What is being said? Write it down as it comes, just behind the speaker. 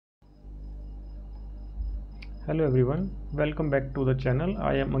Hello everyone, welcome back to the channel.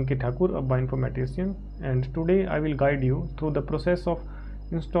 I am Ankit, a bioinformatician, and today I will guide you through the process of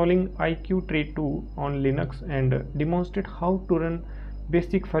installing IQ-Tree 2 on Linux and demonstrate how to run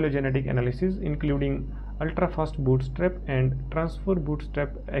basic phylogenetic analysis including Ultrafast Bootstrap and Transfer Bootstrap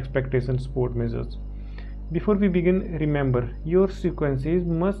Expectation support measures. Before we begin, remember your sequences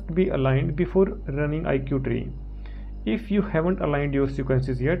must be aligned before running IQ-Tree. If you haven't aligned your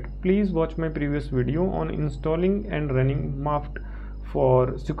sequences yet, please watch my previous video on installing and running MAFT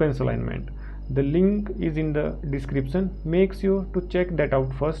for sequence alignment. The link is in the description. Make sure to check that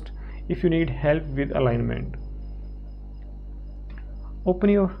out first if you need help with alignment.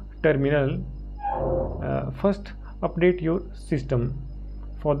 Open your terminal. First, update your system.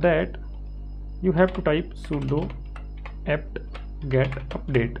 For that, you have to type sudo apt-get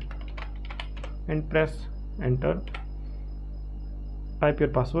update and press enter. Type your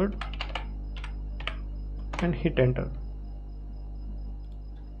password and hit enter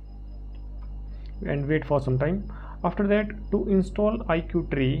and wait for some time. After that, to install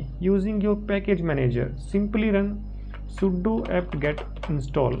IQ-Tree using your package manager, simply run sudo apt-get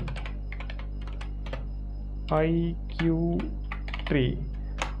install IQ-Tree.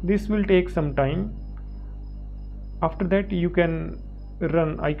 This will take some time. After that, you can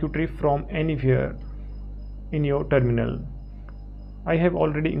run IQ-Tree from anywhere in your terminal. I have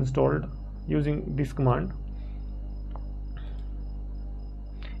already installed using this command.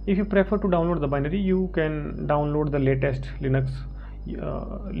 If you prefer to download the binary, you can download the latest Linux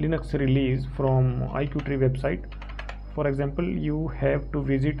release from IQ-Tree website. For example, you have to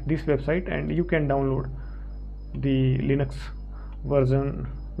visit this website and you can download the Linux version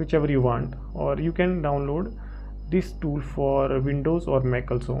whichever you want, or you can download this tool for Windows or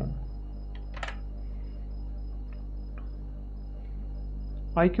Mac also.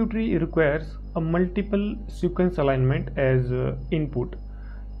 IQ-Tree requires a multiple sequence alignment as input.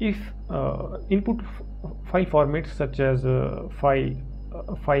 If input file formats such as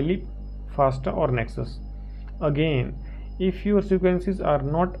Phylip, FASTA or Nexus. Again, if your sequences are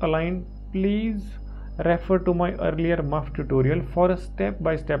not aligned, please refer to my earlier MAFT tutorial for a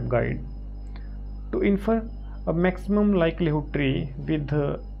step-by-step guide. To infer a maximum likelihood tree with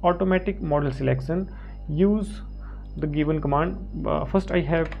automatic model selection, use the given command. First I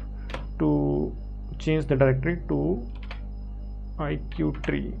have to change the directory to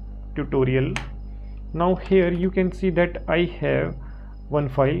IQ-Tree tutorial. Now here you can see that I have one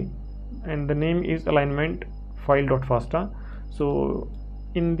file and the name is alignment file.fasta. So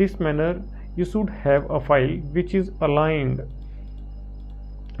in this manner you should have a file which is aligned,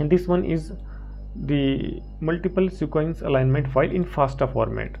 and this one is the multiple sequence alignment file in FASTA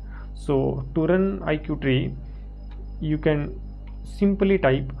format. So to run IQ-Tree, you can simply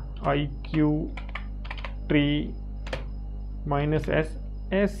type IQ-Tree -s.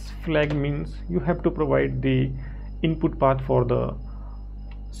 S flag means you have to provide the input path for the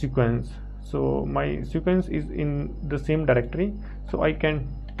sequence. So my sequence is in the same directory, so I can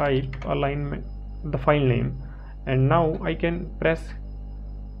type alignment, the file name, and now I can press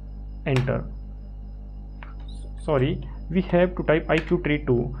enter. Sorry, we have to type IQ-Tree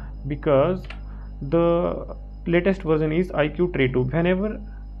 2 because the latest version is IQ-Tree 2. Whenever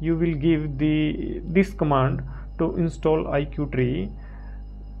you will give this command to install IQ-Tree,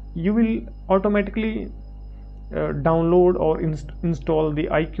 you will automatically download or install the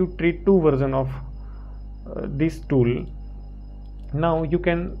IQ-Tree 2 version of this tool. Now you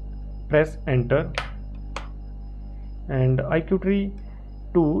can press enter and IQ-Tree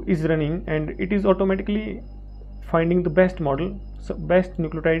 2 is running, and it is automatically finding the best model, best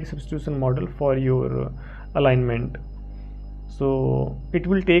nucleotide substitution model for your alignment. So it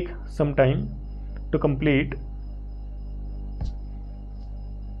will take some time to complete,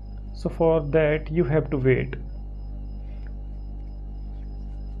 so for that you have to wait.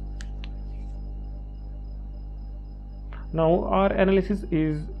 Now our analysis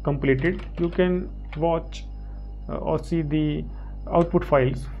is completed. You can watch or see the output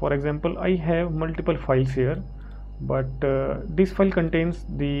files. For example, I have multiple files here, but this file contains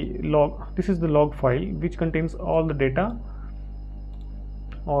the log. This is the log file which contains all the data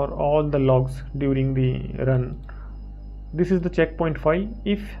or all the logs during the run. This is the checkpoint file.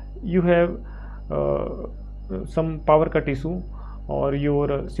 If you have some power cut issue or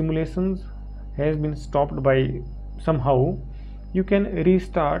your simulations has been stopped by somehow, you can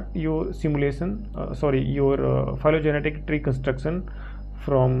restart your simulation, your phylogenetic tree construction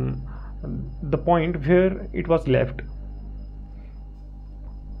from the point where it was left.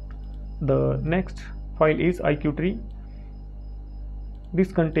 The next file is IQ-Tree.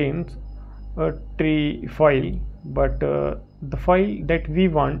 This contains a tree file, but the file that we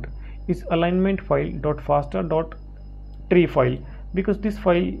want is alignment file.fasta.tree file, because this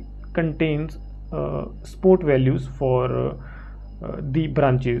file contains support values for the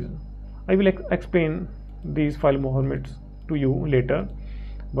branches. I will explain these file formats to you later,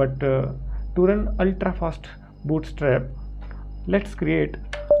 but to run Ultrafast Bootstrap, let's create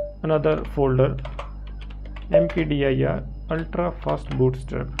another folder, mkdir Ultrafast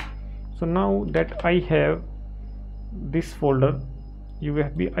Bootstrap. So now that I have this folder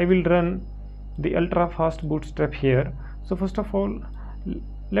UFB, I will run the Ultrafast Bootstrap here. So first of all,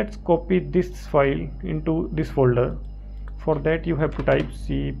 let's copy this file into this folder. For that you have to type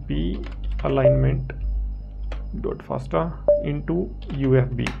cp alignment.fasta into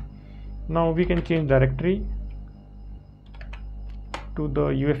UFB. Now we can change directory to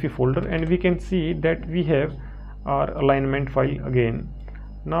the UFB folder, and we can see that we have our alignment file again.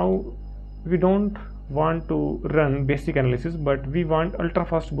 Now we don't want to run basic analysis, but we want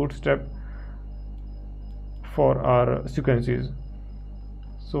Ultrafast Bootstrap for our sequences.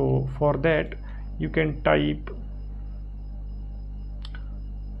 So for that you can type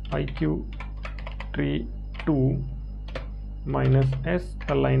iq-tree2 minus s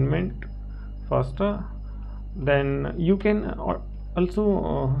alignment FASTA. Then you can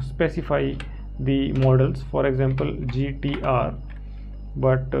also specify the models, for example GTR,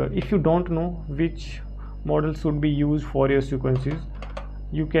 but if you don't know which model should be used for your sequences,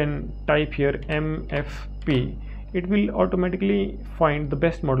 you can type here MFP. It will automatically find the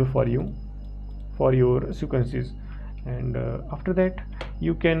best model for you for your sequences. And after that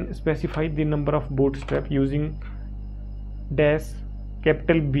you can specify the number of bootstrap using dash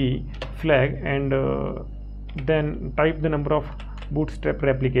capital B flag, and then type the number of bootstrap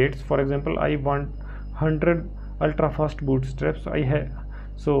replicates. For example, I want 100 Ultrafast bootstraps I have,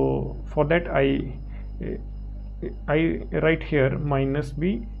 so for that I write here minus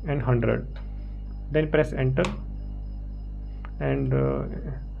B and 100, then press enter. And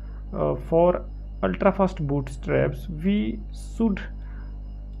for Ultrafast bootstraps we should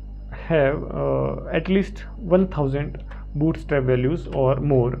have at least 1000 bootstrap values or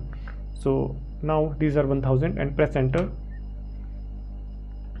more. So now these are 1000, and press enter.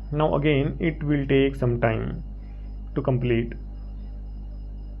 Now again it will take some time to complete.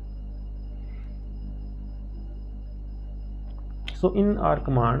 So in our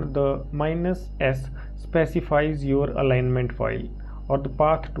command, the -s specifies your alignment file or the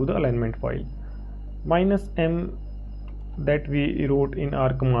path to the alignment file. -m that we wrote in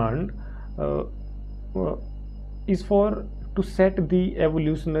our command is for to set the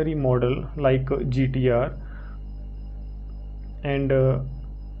evolutionary model like GTR, and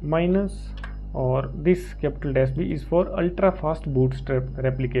minus or this capital dash B is for Ultrafast bootstrap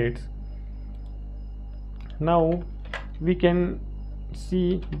replicates. Now we can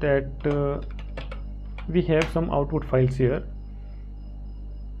see that we have some output files here.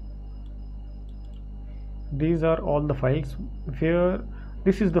 These are all the files where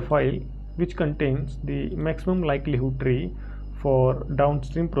this is the file which contains the maximum likelihood tree for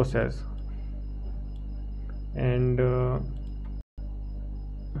downstream process, and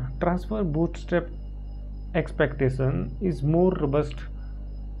Transfer Bootstrap Expectation is more robust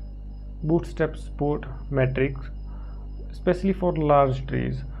bootstrap support metric, especially for large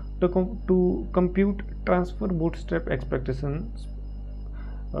trees. To compute Transfer Bootstrap Expectations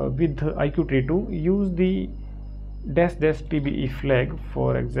with iq-tree2, use the --TBE flag.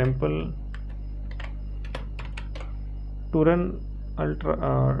 For example, to run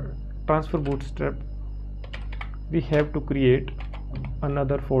Transfer Bootstrap, we have to create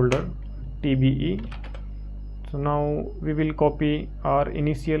another folder TBE. So now we will copy our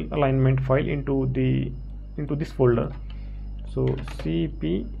initial alignment file into this folder. So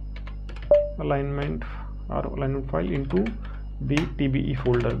cp alignment file into the TBE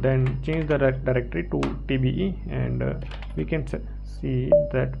folder, then change the directory to TBE, and we can see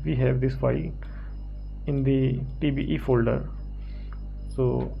that we have this file in the TBE folder.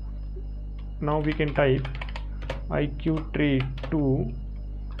 So now we can type iq-tree2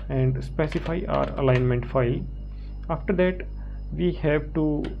 and specify our alignment file. After that we have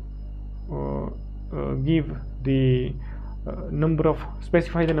to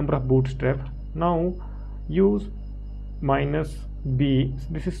specify the number of bootstrap. Now use -b,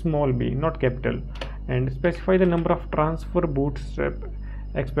 this is small b, not capital, and specify the number of Transfer Bootstrap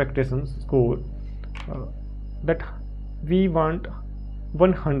Expectations score, that we want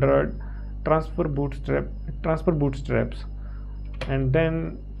 100 transfer bootstraps, and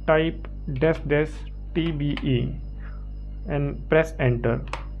then type --TBE and press enter.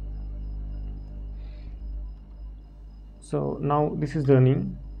 So now this is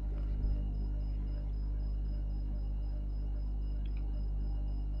running.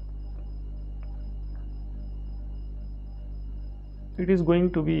 It is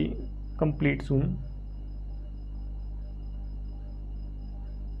going to be complete soon.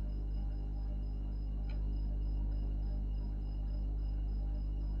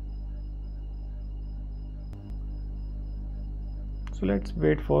 So let's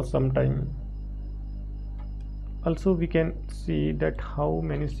wait for some time. Also we can see that how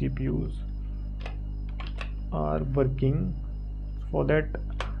many CPUs are working. For that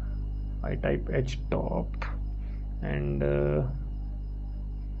I type htop, and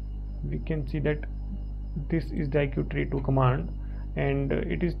we can see that this is the IQ32 command, and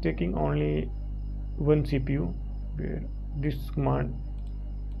it is taking only one CPU, where this command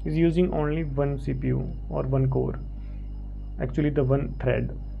is using only one CPU or one core, actually the one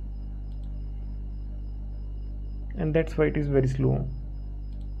thread, and that's why it is very slow.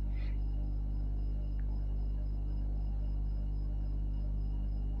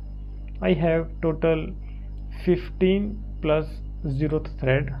 I have total 15 plus 0th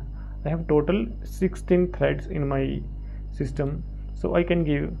thread. I have total 16 threads in my system, so I can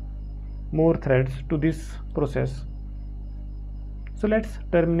give more threads to this process. So let's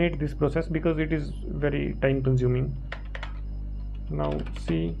terminate this process because it is very time consuming. Now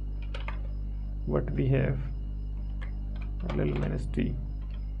see what we have. -t.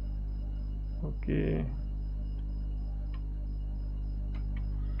 Okay,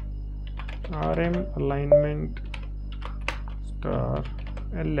 rm alignment star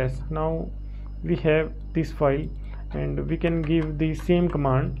ls. Now we have this file, and we can give the same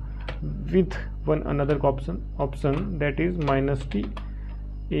command with one another option that is -t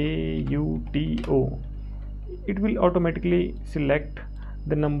auto. It will automatically select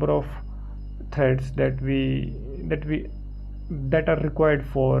the number of threads that are required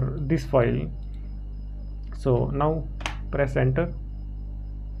for this file. So now press enter.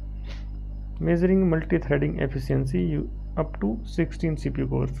 Measuring multi-threading efficiency up to 16 CPU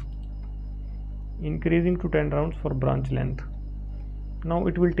cores, increasing to 10 rounds for branch length. Now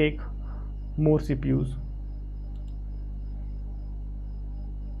it will take more CPUs.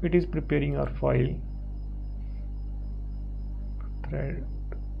 It is preparing our file.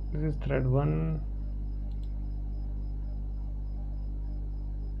 This is thread 1.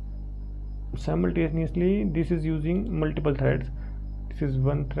 Simultaneously this is using multiple threads. This is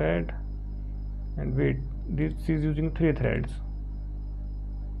one thread, and wait, this is using 3 threads.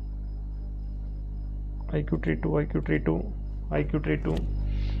 IQ32.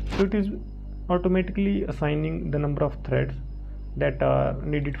 So it is automatically assigning the number of threads that are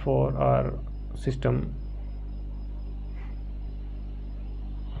needed for our system.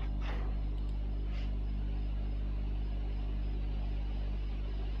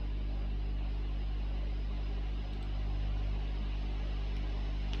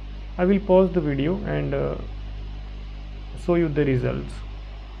 I will pause the video and show you the results.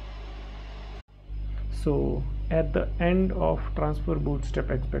 So at the end of Transfer Bootstrap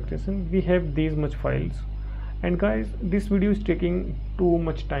Expectation, we have these much files, and guys, this video is taking too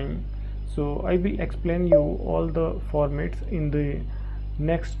much time, so I will explain you all the formats in the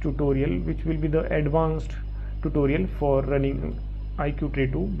next tutorial, which will be the advanced tutorial for running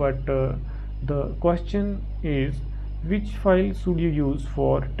IQ32. But the question is, which file should you use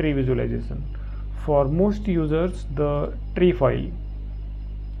for tree visualization? For most users, the tree file,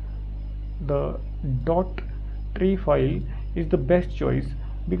 the .tree file is the best choice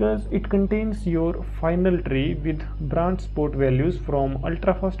because it contains your final tree with branch support values from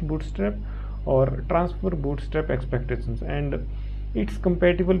Ultrafast Bootstrap or Transfer Bootstrap Expectations, and it's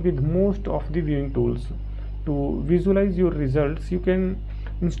compatible with most of the viewing tools. To visualize your results, you can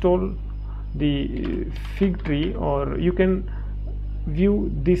install the fig tree, or you can view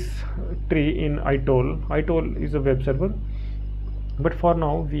this tree in ITOL. ITOL is a web server, but for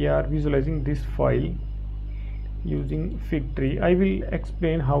now we are visualizing this file using fig tree. I will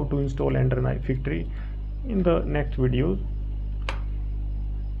explain how to install and run fig tree in the next videos.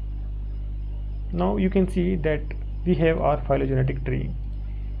 Now you can see that we have our phylogenetic tree.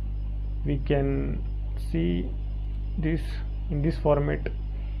 We can see this in this format.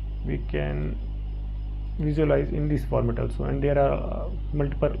 We can visualize in this format also, and there are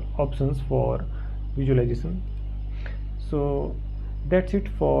multiple options for visualization. So that's it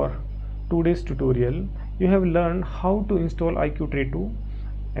for today's tutorial. You have learned how to install IQ32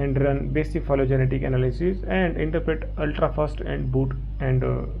 and run basic phylogenetic analysis and interpret ultrafast and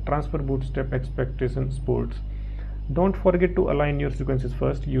transfer bootstrap expectation sports. Don't forget to align your sequences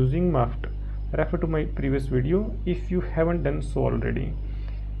first using muffed. refer to my previous video if you haven't done so already.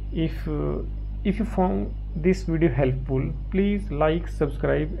 If you found this video helpful, please like,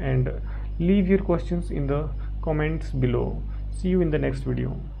 subscribe and leave your questions in the comments below. See you in the next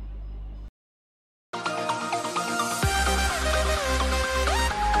video.